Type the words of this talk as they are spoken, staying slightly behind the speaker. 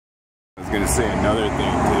gonna say another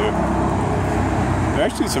thing too. There are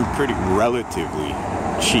actually some pretty relatively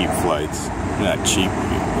cheap flights. Not cheap,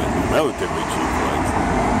 but relatively cheap flights.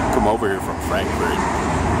 Come over here from Frankfurt.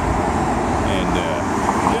 And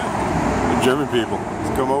yeah, the German people,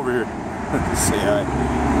 just come over here. Say hi.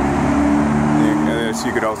 And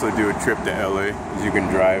you could also do a trip to LA. You can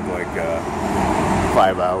drive like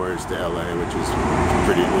 5 hours to LA, which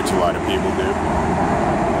a lot of people do.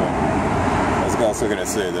 I was also gonna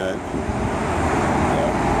say that.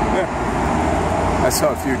 Yeah. I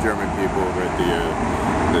saw a few German people over at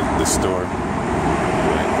the store.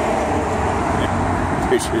 But,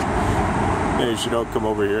 yeah, they should all come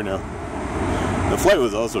over here now. The flight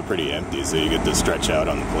was also pretty empty, so you get to stretch out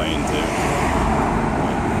on the plane too.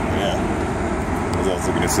 Yeah, I was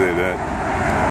also gonna say that.